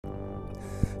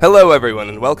Hello everyone,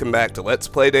 and welcome back to Let's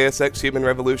Play Deus Ex Human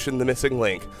Revolution: The Missing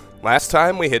Link. Last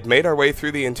time we had made our way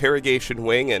through the interrogation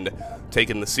wing and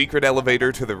taken the secret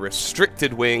elevator to the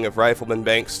restricted wing of Rifleman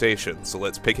Bank Station, so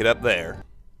let's pick it up there.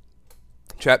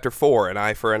 Chapter 4, An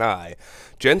Eye for an Eye.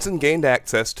 Jensen gained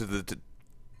access to the...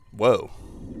 Whoa.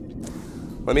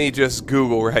 Let me just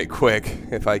Google right quick,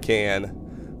 if I can,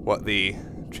 what the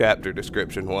chapter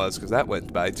description was, because that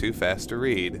went by too fast to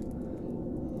read.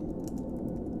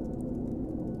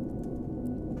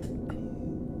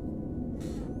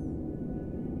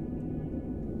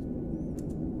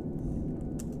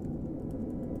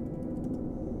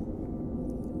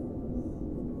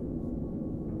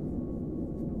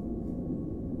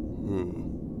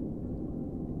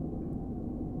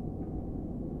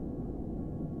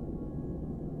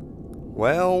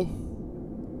 Well,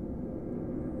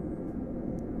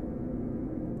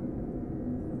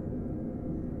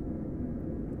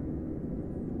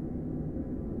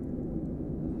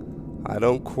 I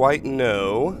don't quite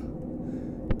know.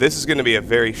 This is going to be a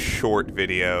very short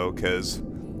video because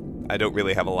I don't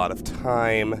really have a lot of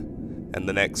time, and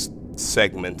the next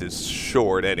segment is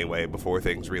short anyway before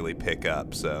things really pick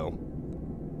up, so...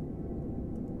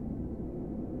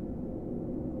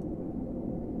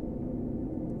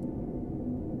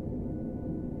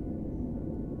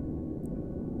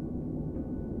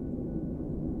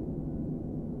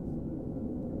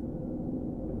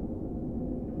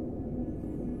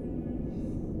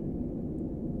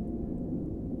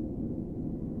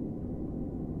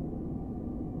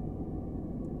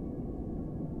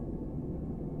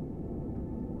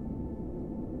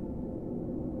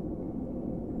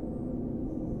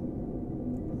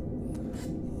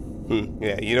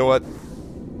 Yeah, you know what?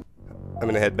 I'm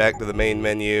gonna head back to the main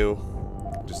menu.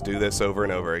 Just do this over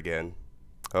and over again.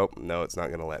 Oh, no, it's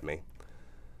not gonna let me.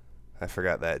 I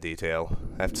forgot that detail.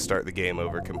 I have to start the game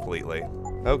over completely.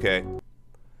 Okay.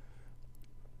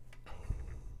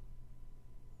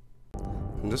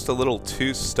 I'm just a little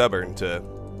too stubborn to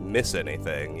miss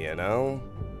anything, you know?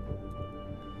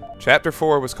 Chapter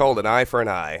 4 was called An Eye for an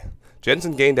Eye.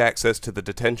 Jensen gained access to the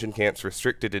detention camp's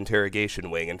restricted interrogation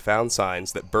wing and found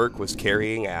signs that Burke was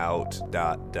carrying out...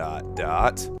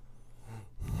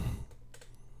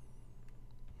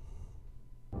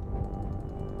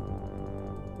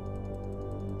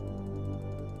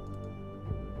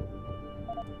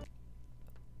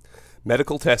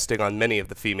 medical testing on many of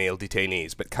the female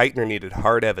detainees, but Keitner needed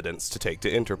hard evidence to take to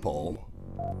Interpol.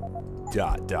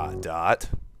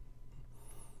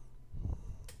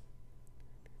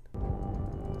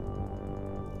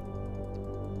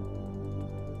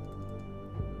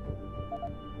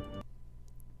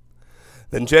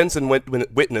 Then Jensen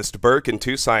witnessed Burke and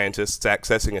two scientists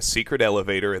accessing a secret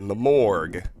elevator in the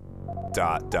morgue.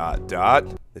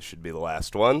 This should be the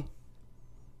last one.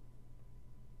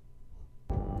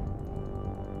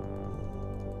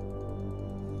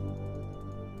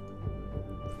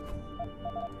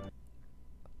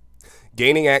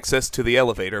 Gaining access to the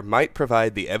elevator might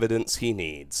provide the evidence he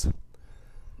needs.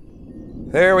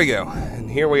 There we go, and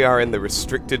here we are in the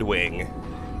restricted wing.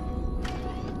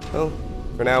 Well,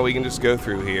 for now we can just go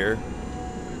through here.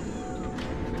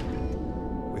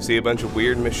 We see a bunch of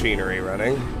weird machinery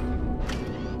running.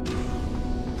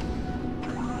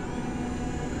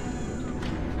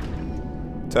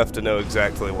 Tough to know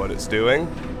exactly what it's doing.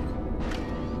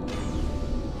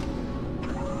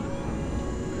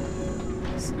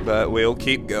 But we'll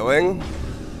keep going.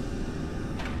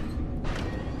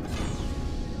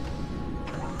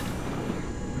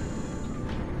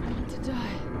 To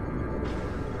die.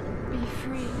 Be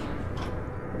free.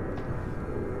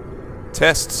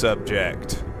 Test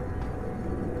subject.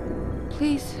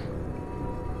 Please.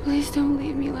 Please don't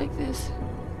leave me like this.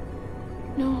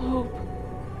 No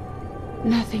hope.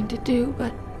 Nothing to do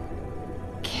but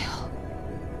kill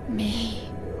me.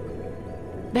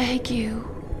 Beg you.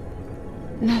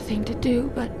 Nothing to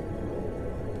do but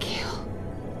kill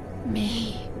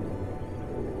me.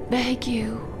 Beg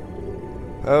you.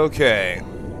 Okay.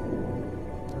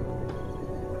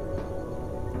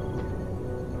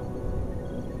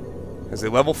 There's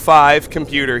a level 5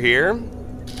 computer here.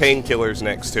 Painkillers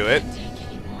next to it.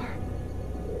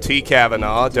 T.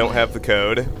 Kavanaugh, don't have the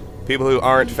code. People who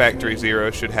aren't Factory Zero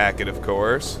should hack it, of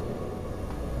course.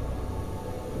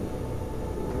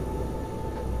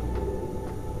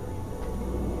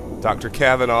 Dr.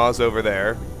 Kavanaugh's over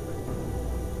there.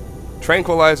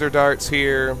 Tranquilizer darts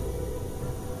here.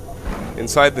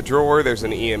 Inside the drawer, there's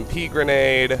an EMP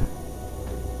grenade.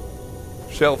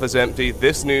 Shelf is empty.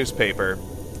 This newspaper.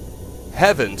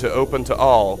 Heaven to open to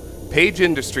all. Page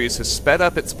Industries has sped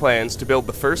up its plans to build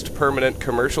the first permanent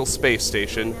commercial space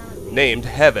station, named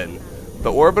Heaven.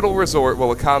 The orbital resort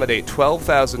will accommodate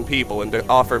 12,000 people and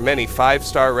offer many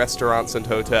 5-star restaurants and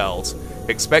hotels.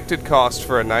 Expected cost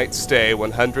for a night's stay,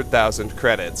 100,000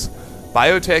 credits.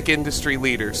 Biotech industry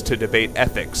leaders to debate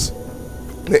ethics.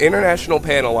 The International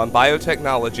Panel on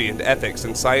Biotechnology and Ethics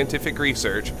in Scientific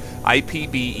Research,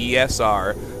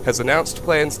 IPBESR, has announced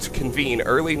plans to convene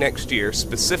early next year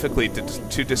specifically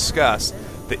to discuss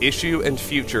the issue and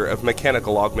future of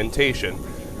mechanical augmentation.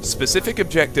 Specific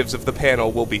objectives of the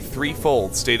panel will be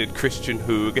threefold, stated Christian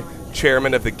Hug,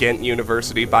 chairman of the Ghent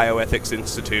University Bioethics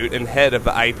Institute and head of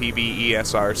the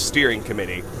IPBESR steering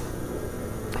committee.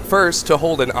 First, to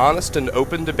hold an honest and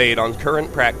open debate on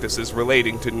current practices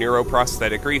relating to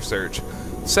neuroprosthetic research.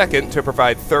 Second, to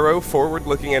provide thorough,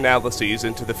 forward-looking analyses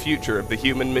into the future of the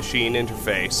human-machine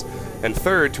interface. And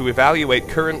third, to evaluate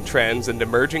current trends and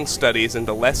emerging studies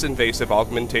into less invasive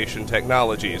augmentation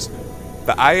technologies.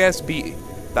 The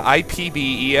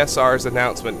IPBESR's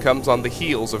announcement comes on the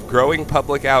heels of growing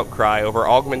public outcry over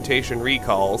augmentation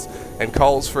recalls and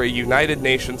calls for a United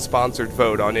Nations-sponsored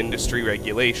vote on industry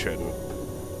regulation.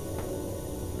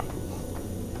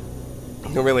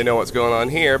 Don't really know what's going on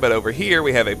here, but over here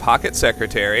we have a pocket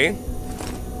secretary.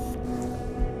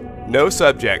 No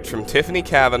subject, from Tiffany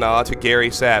Kavanaugh to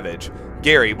Gary Savage.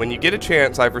 Gary, when you get a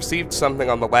chance, I've received something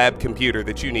on the lab computer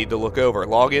that you need to look over.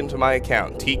 Log into my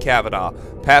account, T. Kavanaugh.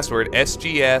 Password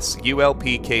SGSULPKT.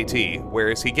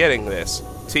 Where is he getting this?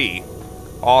 T.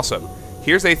 Awesome.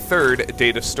 Here's a third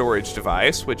data storage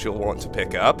device, which you'll want to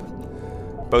pick up,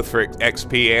 both for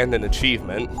XP and an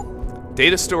achievement.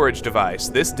 Data storage device.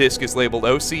 This disk is labeled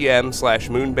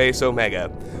OCM/Moonbase Omega,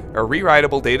 a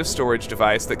rewritable data storage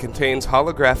device that contains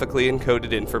holographically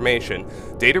encoded information.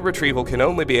 Data retrieval can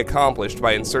only be accomplished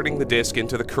by inserting the disk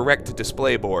into the correct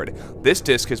display board. This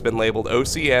disk has been labeled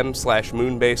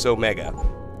OCM/Moonbase Omega.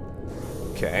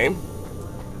 Okay.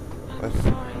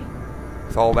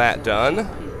 With all that done,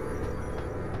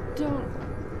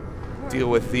 deal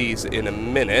with these in a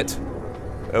minute.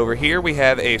 Over here we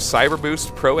have a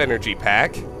CyberBoost Pro Energy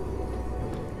Pack.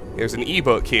 There's an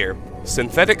ebook here.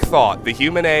 Synthetic Thought, the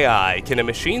Human AI. Can a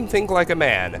Machine Think Like a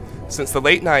Man? Since the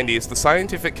late 90s, the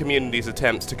scientific community's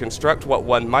attempts to construct what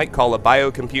one might call a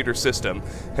biocomputer system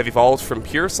have evolved from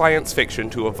pure science fiction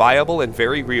to a viable and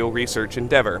very real research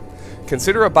endeavor.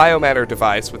 Consider a biomatter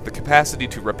device with the capacity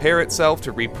to repair itself,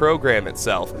 to reprogram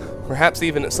itself, perhaps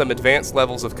even at some advanced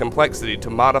levels of complexity to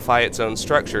modify its own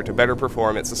structure to better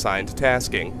perform its assigned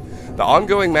tasking. The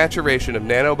ongoing maturation of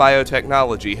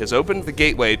nanobiotechnology has opened the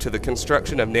gateway to the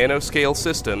construction of nanoscale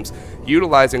systems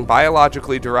utilizing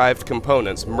biologically derived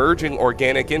components, merging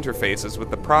organic interfaces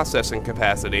with the processing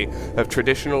capacity of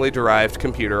traditionally derived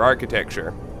computer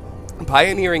architecture.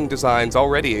 Pioneering designs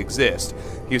already exist,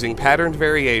 using patterned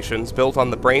variations built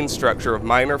on the brain structure of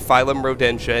minor phylum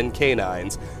Rodentia and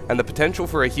canines, and the potential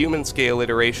for a human-scale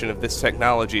iteration of this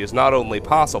technology is not only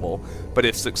possible, but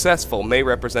if successful, may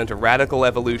represent a radical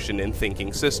evolution in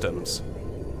thinking systems.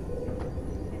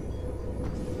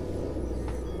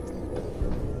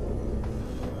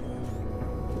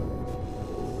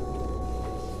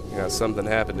 Got something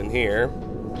happening here.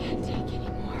 Can't take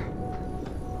anymore.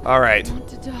 Alright. I want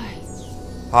to die.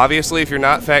 Obviously, if you're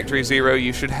not Factory Zero,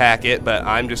 you should hack it, but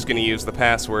I'm just going to use the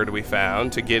password we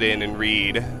found to get in and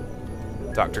read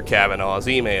Dr. Kavanaugh's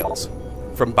emails.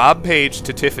 From Bob Page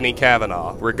to Tiffany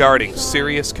Kavanaugh, regarding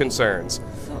serious concerns.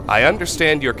 I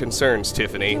understand your concerns,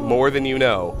 Tiffany, more than you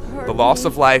know. The loss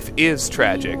of life is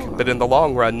tragic, but in the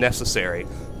long run necessary.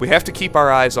 We have to keep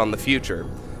our eyes on the future.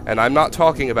 And I'm not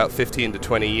talking about 15 to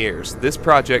 20 years. This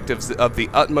project is of the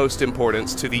utmost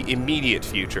importance to the immediate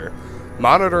future.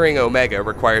 Monitoring Omega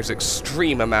requires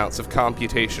extreme amounts of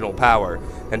computational power,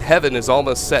 and Heaven is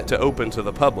almost set to open to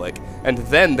the public, and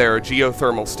then there are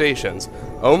geothermal stations.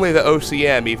 Only the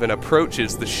OCM even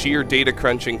approaches the sheer data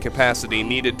crunching capacity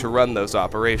needed to run those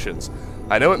operations.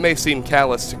 I know it may seem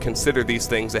callous to consider these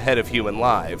things ahead of human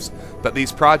lives, but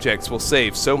these projects will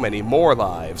save so many more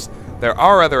lives. There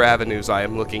are other avenues I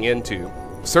am looking into.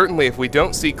 Certainly, if we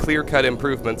don't see clear-cut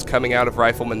improvements coming out of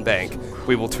Rifleman Bank,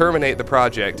 we will terminate the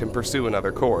project and pursue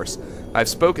another course. I've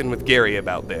spoken with Gary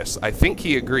about this. I think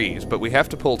he agrees, but we have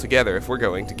to pull together if we're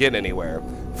going to get anywhere.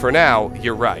 For now,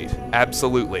 you're right.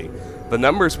 Absolutely. The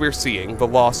numbers we're seeing, the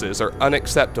losses, are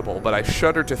unacceptable, but I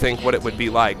shudder to think what it would be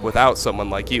like without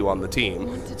someone like you on the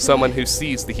team. Someone who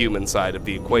sees the human side of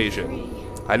the equation.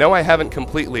 I know I haven't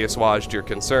completely assuaged your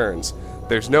concerns.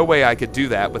 There's no way I could do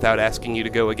that without asking you to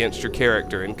go against your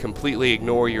character and completely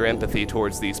ignore your empathy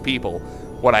towards these people.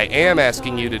 What I am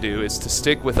asking you to do is to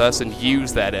stick with us and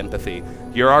use that empathy.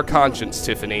 You're our conscience,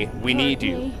 Tiffany. We need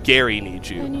you. Gary needs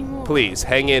you. Please,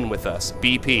 hang in with us,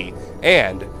 BP.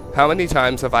 And How many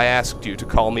times have I asked you to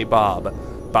call me Bob?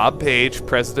 Bob Page,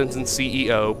 President and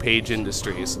CEO, Page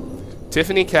Industries.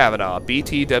 Tiffany Kavanaugh,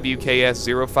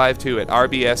 BTWKS052 at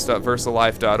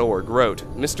rbs.versalife.org, wrote,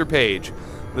 Mr. Page,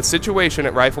 the situation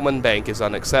at Rifleman Bank is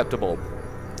unacceptable.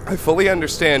 I fully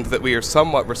understand that we are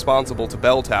somewhat responsible to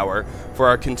Bell Tower for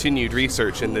our continued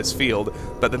research in this field,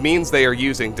 but the means they are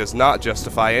using does not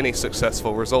justify any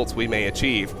successful results we may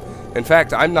achieve. In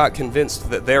fact, I'm not convinced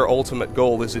that their ultimate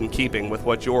goal is in keeping with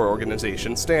what your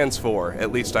organization stands for.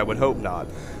 At least I would hope not.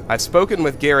 I've spoken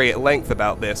with Gary at length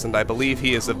about this, and I believe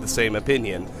he is of the same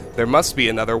opinion. There must be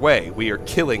another way. We are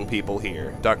killing people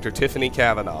here. Dr. Tiffany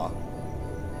Kavanaugh.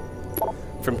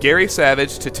 From Gary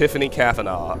Savage to Tiffany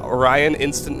Kavanaugh, Orion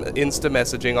Insta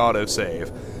Messaging Autosave.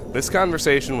 This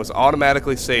conversation was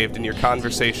automatically saved in your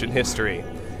conversation history.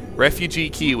 Refugee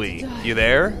Kiwi, you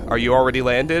there? Are you already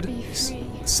landed?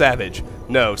 Savage,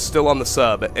 no, still on the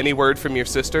sub. Any word from your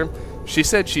sister? She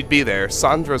said she'd be there.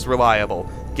 Sandra's reliable.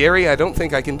 Gary, I don't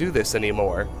think I can do this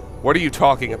anymore. What are you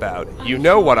talking about? You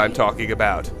know what I'm talking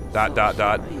about. ...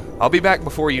 I'll be back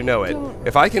before you know it.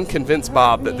 If I can convince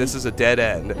Bob that this is a dead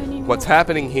end, what's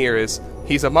happening here is,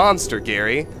 he's a monster,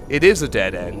 Gary. It is a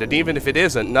dead end, and even if it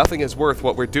isn't, nothing is worth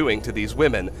what we're doing to these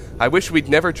women. I wish we'd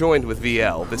never joined with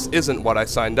VL. This isn't what I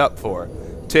signed up for.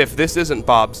 Tiff, this isn't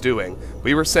Bob's doing.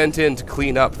 We were sent in to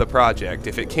clean up the project.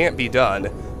 If it can't be done,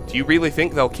 do you really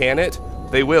think they'll can it?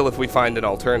 They will if we find an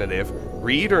alternative.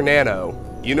 Reed or Nano?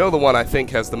 You know the one I think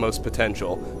has the most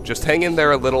potential. Just hang in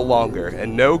there a little longer,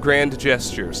 and no grand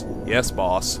gestures. Yes,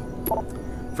 boss.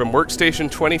 From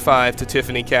Workstation 25 to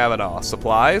Tiffany Kavanaugh.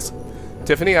 Supplies?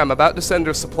 Tiffany, I'm about to send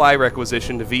a supply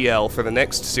requisition to VL for the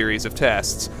next series of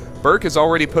tests. Burke has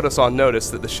already put us on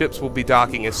notice that the ships will be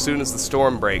docking as soon as the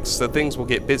storm breaks, so things will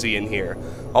get busy in here.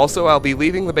 Also, I'll be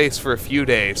leaving the base for a few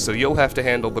days, so you'll have to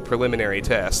handle the preliminary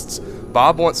tests.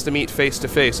 Bob wants to meet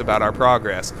face-to-face about our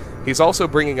progress. He's also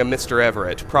bringing a Mr.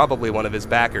 Everett, probably one of his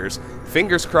backers.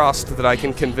 Fingers crossed that I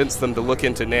can convince them to look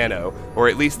into Nano, or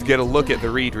at least get a look at the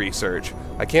Reed research.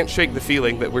 I can't shake the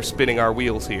feeling that we're spinning our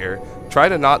wheels here. Try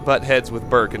to not butt heads with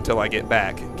Burke until I get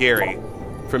back. Gary.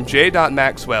 From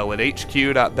j.maxwell at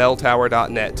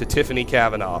hq.belltower.net to Tiffany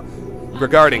Kavanaugh.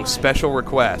 Regarding special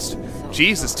request.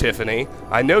 Jesus, Tiffany,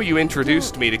 I know you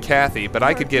introduced me to Kathy, but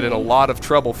I could get in a lot of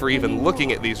trouble for even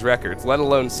looking at these records, let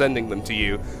alone sending them to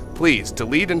you. Please,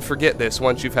 delete and forget this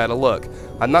once you've had a look.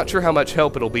 I'm not sure how much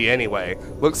help it'll be anyway.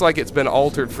 Looks like it's been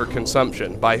altered for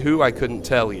consumption. By who, I couldn't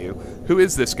tell you. Who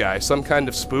is this guy? Some kind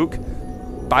of spook?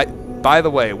 By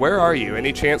the way, where are you?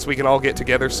 Any chance we can all get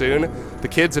together soon? The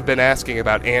kids have been asking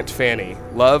about Aunt Fanny.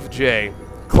 Love, J.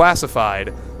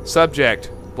 Classified.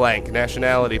 Subject, blank.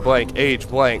 Nationality, blank. Age,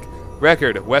 blank.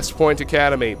 Record, West Point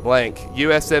Academy, blank.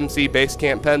 USMC Base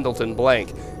Camp Pendleton,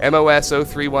 blank. MOS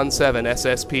 0317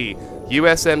 SSP.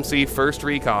 USMC First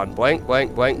Recon, blank,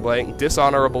 blank, blank, blank.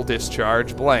 Dishonorable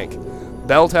discharge, blank.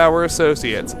 Bell Tower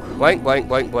Associates, blank, blank,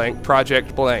 blank, blank.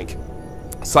 Project, blank.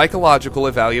 Psychological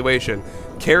evaluation.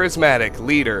 Charismatic,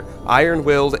 leader,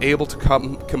 iron-willed, able to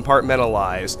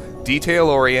compartmentalize,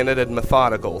 detail-oriented and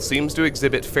methodical, seems to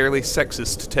exhibit fairly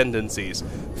sexist tendencies.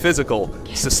 Physical,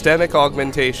 systemic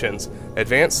augmentations,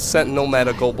 advanced sentinel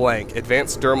medical, blank,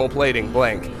 advanced dermal plating,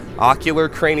 blank, ocular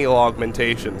cranial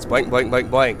augmentations, blank, blank,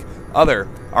 blank, blank. Other,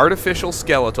 artificial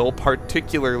skeletal,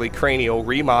 particularly cranial,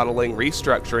 remodeling,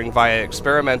 restructuring via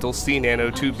experimental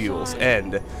C-nanotubules,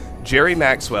 end. Jerry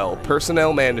Maxwell,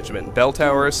 Personnel Management, Bell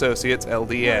Tower Associates,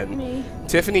 LDN.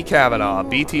 Tiffany Kavanaugh,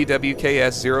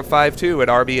 BTWKS052 at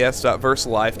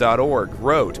rbs.versalife.org,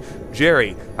 wrote,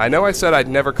 Jerry, I know I said I'd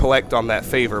never collect on that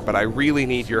favor, but I really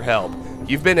need your help.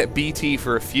 You've been at BT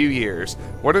for a few years.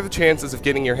 What are the chances of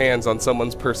getting your hands on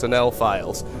someone's personnel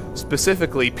files?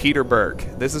 Specifically, Peter Burke.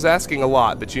 This is asking a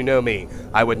lot, but you know me.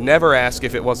 I would never ask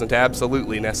if it wasn't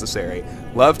absolutely necessary.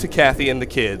 Love to Kathy and the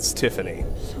kids, Tiffany.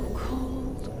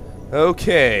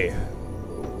 Okay.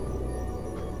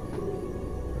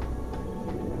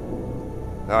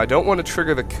 Now, I don't want to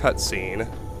trigger the cutscene.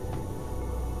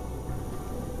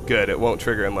 Good, it won't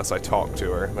trigger unless I talk to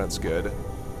her. That's good.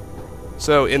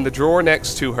 So, in the drawer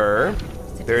next to her,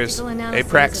 there's a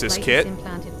Praxis kit.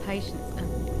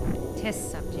 Test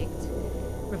subject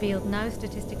revealed no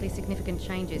statistically significant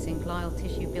changes in glial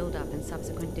tissue buildup and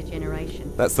subsequent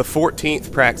degeneration. That's the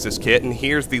 14th Praxis kit, and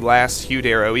here's the last Hugh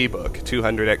Darrow ebook,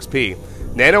 200 XP.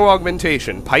 Nano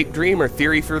Augmentation, Pipe Dream or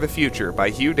Theory for the Future by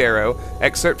Hugh Darrow,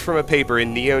 excerpt from a paper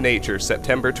in Neo Nature,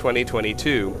 September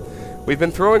 2022. We've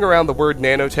been throwing around the word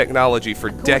nanotechnology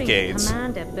for decades.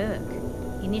 According to Commander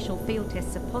Burke, initial field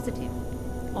tests are positive.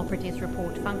 Operatives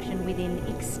report function within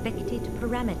expected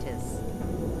parameters.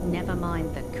 Never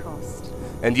mind the cost.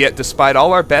 And yet, despite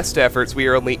all our best efforts, we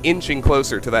are only inching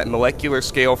closer to that molecular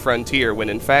scale frontier when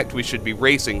in fact we should be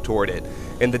racing toward it.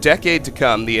 In the decade to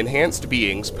come, the enhanced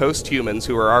beings, post-humans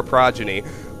who are our progeny,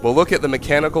 will look at the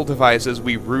mechanical devices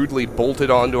we rudely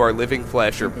bolted onto our living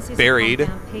flesh or buried.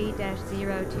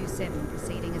 P-027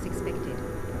 proceeding as expected.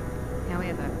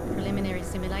 However, preliminary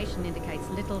simulation indicates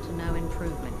little to no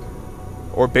improvement.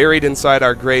 Or buried inside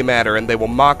our gray matter, and they will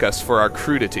mock us for our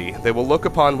crudity. They will look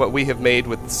upon what we have made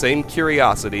with the same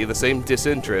curiosity, the same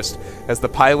disinterest, as the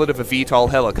pilot of a VTOL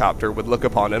helicopter would look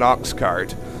upon an ox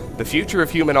cart. The future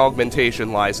of human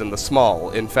augmentation lies in the small,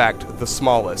 in fact, the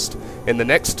smallest. In the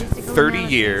next 30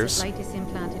 years... Latest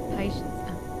implanted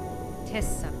patients,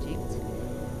 test subjects,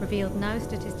 revealed no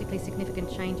statistically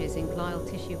significant changes in glial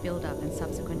tissue buildup and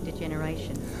subsequent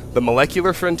degeneration. The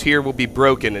molecular frontier will be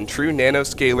broken and true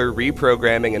nanoscalar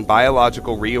reprogramming and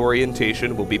biological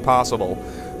reorientation will be possible.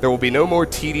 There will be no more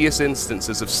tedious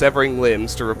instances of severing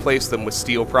limbs to replace them with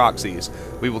steel proxies.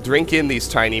 We will drink in these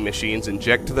tiny machines,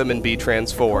 inject them, and be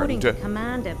transformed. According to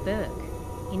Commander Burke,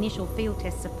 initial field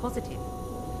tests are positive.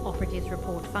 Operatives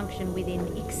report function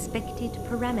within expected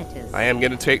parameters. I am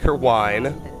going to take her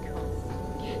wine.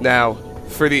 Now,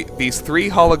 for these 3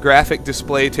 holographic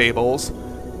display tables,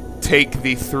 take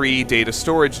the 3 data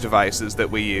storage devices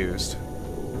that we used.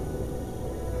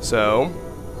 So,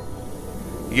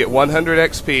 you get 100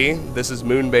 XP. This is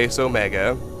Moonbase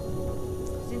Omega.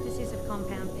 Synthesis of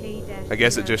compound P- I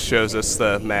guess it just shows us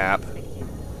the map.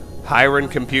 Hiron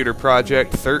Computer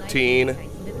Project 13,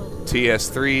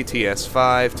 TS3,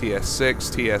 TS5, TS6,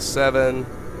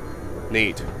 TS7.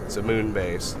 Neat. It's a moon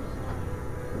base.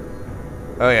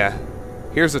 Oh yeah.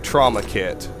 Here's a trauma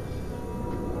kit.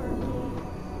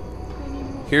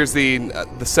 Here's the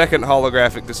second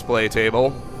holographic display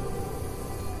table.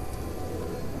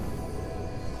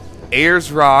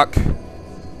 Ayers Rock,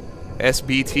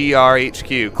 SBTR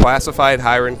HQ, Classified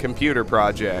Hiron Computer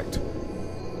Project.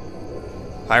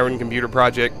 Hiron Computer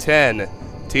Project 10,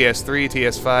 TS3,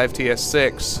 TS5,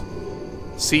 TS6,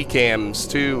 CCAMs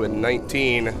 2 and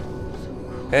 19.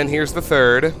 And here's the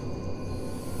third.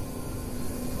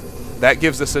 That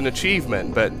gives us an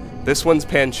achievement, but this one's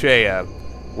Panchaea.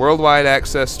 Worldwide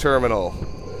Access Terminal.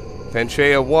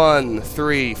 Panchaea 1,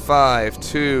 3, 5,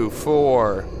 2,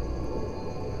 4.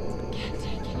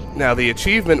 Now, the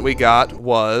achievement we got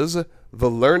was The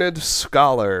Learned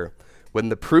Scholar. When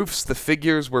the proofs, the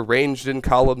figures were ranged in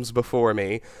columns before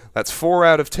me. That's 4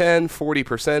 out of 10,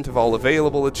 40% of all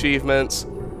available achievements.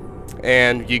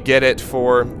 And you get it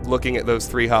for looking at those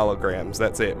 3 holograms.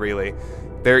 That's it, really.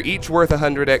 They're each worth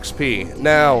 100 XP.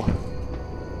 Now,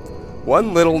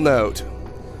 one little note.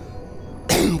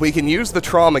 We can use the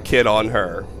trauma kit on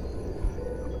her.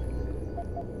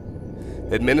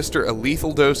 Administer a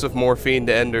lethal dose of morphine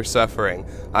to end her suffering.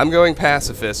 I'm going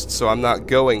pacifist, so I'm not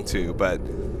going to, but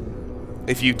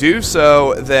if you do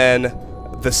so, then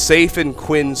the safe in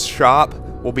Quinn's shop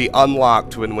will be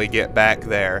unlocked when we get back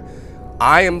there.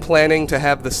 I am planning to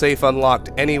have the safe unlocked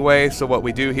anyway, so what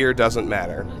we do here doesn't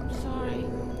matter.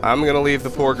 I'm gonna leave the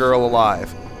poor girl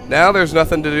alive. Now there's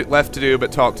nothing left to do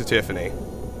but talk to Tiffany.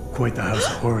 Quite the house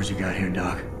of horrors you got here,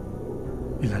 Doc.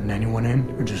 You letting anyone in,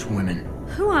 or just women?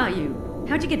 Who are you?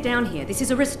 How'd you get down here? This is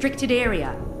a restricted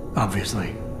area.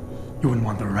 Obviously. You wouldn't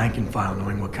want the rank and file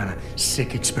knowing what kind of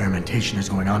sick experimentation is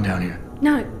going on down here.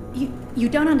 No, you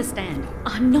don't understand.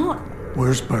 I'm not.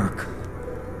 Where's Burke?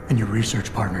 And your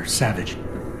research partner, Savage?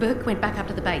 Burke went back up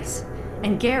to the base.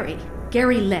 And Gary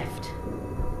left.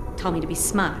 Told me to be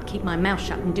smart, keep my mouth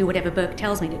shut, and do whatever Burke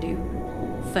tells me to do.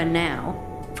 For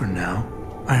now. For now?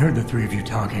 I heard the 3 of you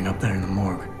talking up there in the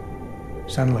morgue.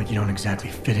 Sounded like you don't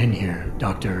exactly fit in here,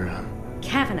 Dr.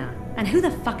 Kavanagh. And who the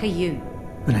fuck are you?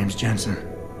 The name's Jensen.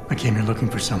 I came here looking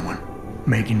for someone.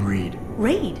 Megan Reed.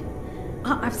 Reed?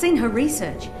 I've seen her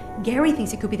research. Gary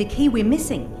thinks it could be the key we're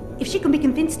missing. If she can be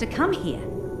convinced to come here.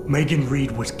 Megan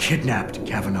Reed was kidnapped,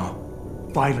 Kavanagh.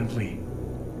 Violently.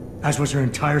 As was her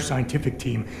entire scientific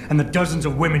team and the dozens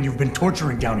of women you've been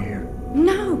torturing down here.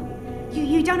 No!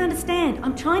 You don't understand.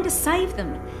 I'm trying to save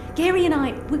them. Gary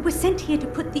and we were sent here to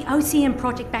put the OCM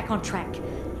project back on track.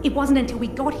 It wasn't until we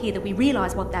got here that we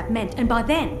realized what that meant, and by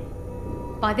then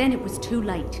it was too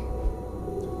late.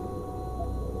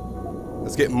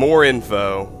 Let's get more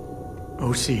info.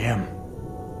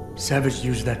 OCM. Savage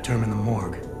used that term in the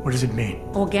morgue. What does it mean?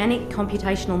 Organic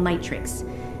computational matrix.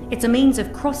 It's a means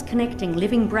of cross-connecting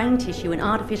living brain tissue and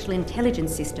artificial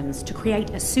intelligence systems to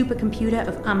create a supercomputer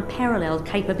of unparalleled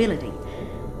capability.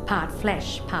 Part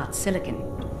flesh, part silicon.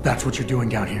 That's what you're doing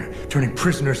down here, turning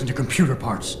prisoners into computer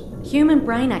parts. Human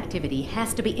brain activity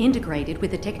has to be integrated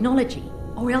with the technology,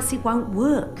 or else it won't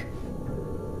work.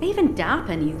 Even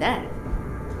DARPA knew that.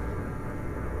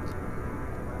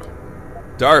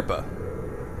 DARPA.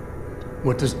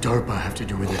 What does DARPA have to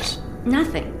do with this?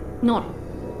 Nothing. Not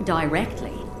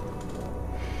directly.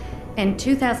 In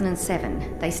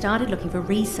 2007, they started looking for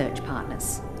research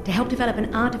partners to help develop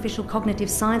an artificial cognitive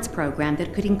science program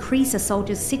that could increase a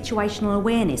soldier's situational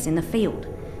awareness in the field.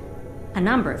 A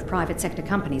number of private sector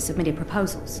companies submitted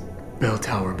proposals. Bell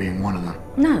Tower being one of them.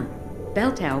 No.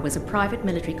 Bell Tower was a private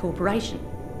military corporation.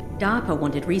 DARPA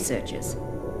wanted researchers.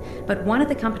 But one of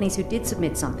the companies who did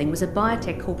submit something was a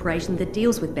biotech corporation that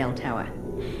deals with Bell Tower.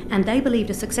 And they believed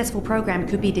a successful program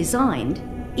could be designed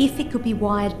if it could be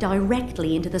wired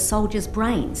directly into the soldiers'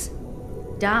 brains.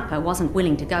 DARPA wasn't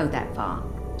willing to go that far.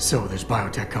 So this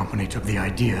biotech company took the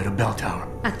idea to Bell Tower.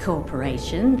 A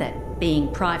corporation that,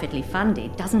 being privately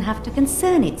funded, doesn't have to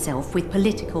concern itself with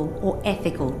political or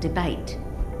ethical debate.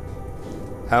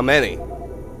 How many?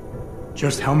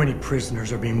 Just how many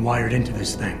prisoners are being wired into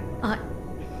this thing?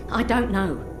 I don't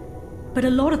know. But a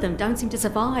lot of them don't seem to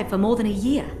survive for more than a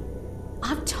year.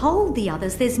 I've told the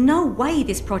others there's no way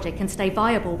this project can stay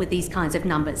viable with these kinds of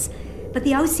numbers. But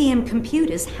the OCM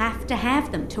computers have to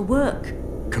have them to work.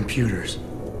 Computers?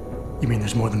 You mean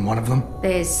there's more than one of them?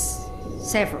 There's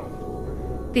several.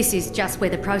 This is just where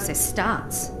the process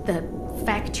starts. The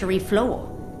factory floor.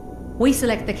 We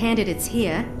select the candidates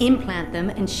here, implant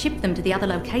them, and ship them to the other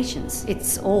locations.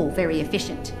 It's all very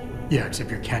efficient. Yeah, except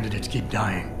your candidates keep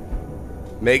dying.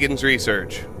 Megan's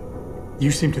research.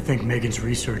 You seem to think Megan's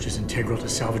research is integral to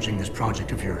salvaging this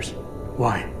project of yours.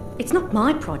 Why? It's not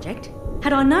my project.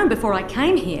 Had I known before I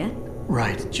came here...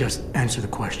 Right, just answer the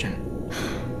question.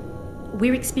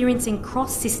 We're experiencing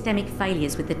cross-systemic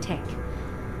failures with the tech.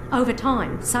 Over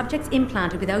time, subjects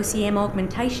implanted with OCM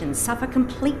augmentations suffer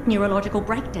complete neurological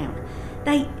breakdown.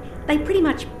 They pretty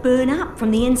much burn up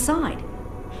from the inside.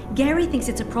 Gary thinks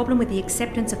it's a problem with the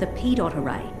acceptance of the P-dot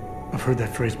array. I've heard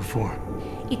that phrase before.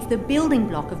 It's the building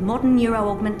block of modern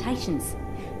neuro-augmentations.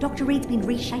 Dr. Reed's been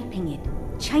reshaping it,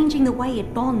 changing the way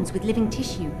it bonds with living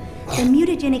tissue. The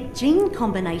mutagenic gene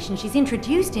combination she's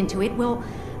introduced into it, well,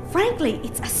 frankly,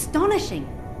 it's astonishing.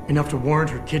 Enough to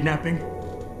warrant her kidnapping?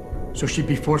 So she'd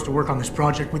be forced to work on this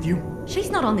project with you? She's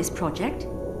not on this project.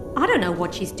 I don't know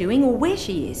what she's doing or where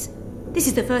she is. This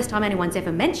is the first time anyone's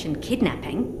ever mentioned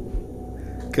kidnapping.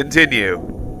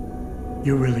 Continue.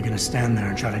 You're really gonna stand there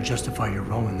and try to justify your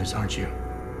role in this, aren't you?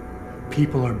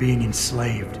 People are being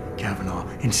enslaved, Kavanaugh.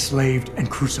 Enslaved and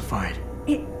crucified.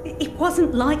 It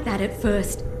wasn't like that at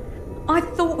first. I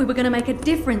thought we were gonna make a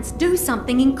difference, do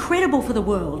something incredible for the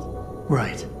world.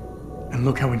 Right. And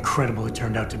look how incredible it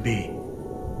turned out to be.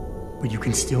 But you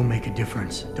can still make a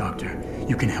difference, Doctor.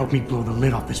 You can help me blow the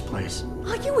lid off this place.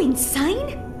 Are you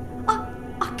insane?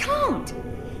 I can't.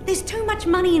 There's too much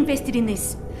money invested in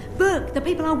this. Burke, the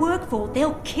people I work for,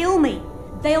 they'll kill me.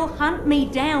 They'll hunt me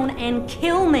down and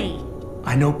kill me.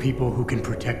 I know people who can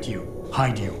protect you,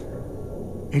 hide you.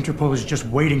 Interpol is just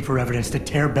waiting for evidence to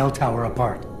tear Bell Tower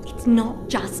apart. It's not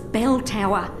just Bell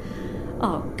Tower.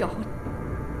 Oh, God.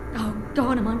 Oh,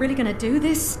 God, am I really gonna do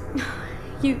this?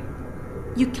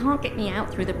 You can't get me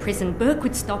out through the prison. Burke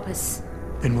would stop us.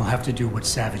 Then we'll have to do what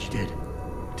Savage did.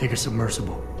 Take a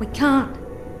submersible. We can't.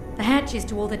 The hatches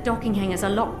to all the docking hangars are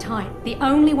locked tight. The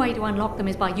only way to unlock them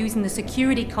is by using the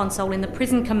security console in the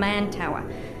prison command tower.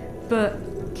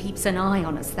 Burke keeps an eye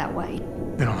on us that way.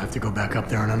 Then I'll have to go back up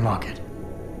there and unlock it.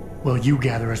 Well, you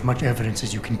gather as much evidence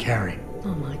as you can carry.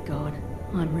 Oh my God,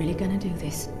 I'm really gonna do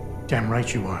this. Damn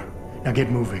right you are. Now get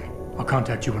moving. I'll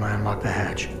contact you when I unlock the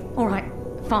hatch. All right,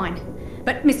 fine.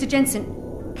 But Mr.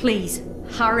 Jensen, please,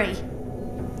 hurry.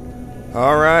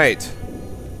 All right.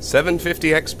 750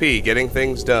 XP, getting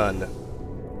things done.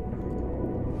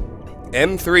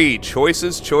 M3,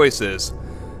 choices.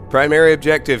 Primary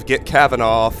objective, get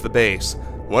Kavanaugh off the base.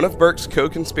 One of Burke's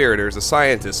co-conspirators, a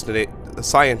scientist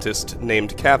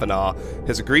named Kavanaugh,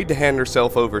 has agreed to hand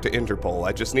herself over to Interpol.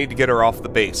 I just need to get her off the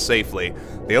base safely.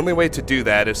 The only way to do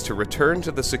that is to return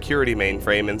to the security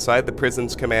mainframe inside the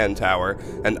prison's command tower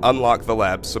and unlock the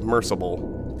lab's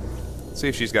submersible. See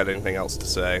if she's got anything else to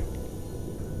say.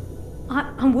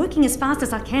 I'm working as fast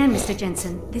as I can, Mr.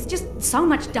 Jensen. There's just so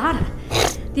much data.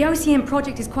 The OCM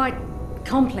project is quite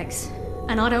complex,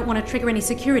 and I don't want to trigger any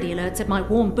security alerts that might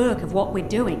warn Burke of what we're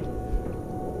doing.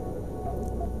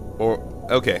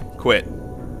 Okay, quit.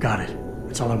 Got it.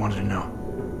 That's all I wanted to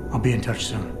know. I'll be in touch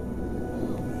soon.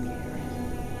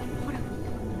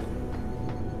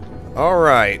 All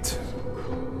right.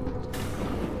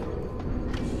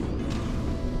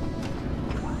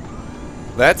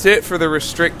 That's it for the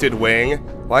restricted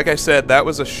wing. Like I said, that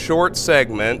was a short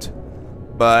segment,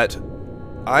 but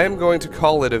I am going to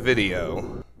call it a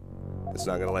video. It's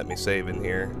not going to let me save in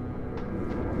here.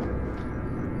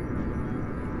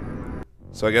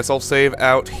 So I guess I'll save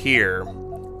out here.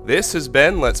 This has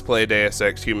been Let's Play Deus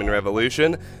Ex Human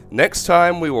Revolution. Next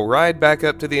time we will ride back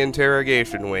up to the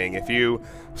interrogation wing. If you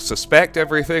suspect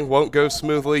everything won't go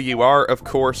smoothly, you are of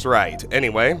course right.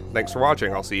 Anyway, thanks for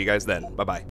watching. I'll see you guys then. Bye-bye.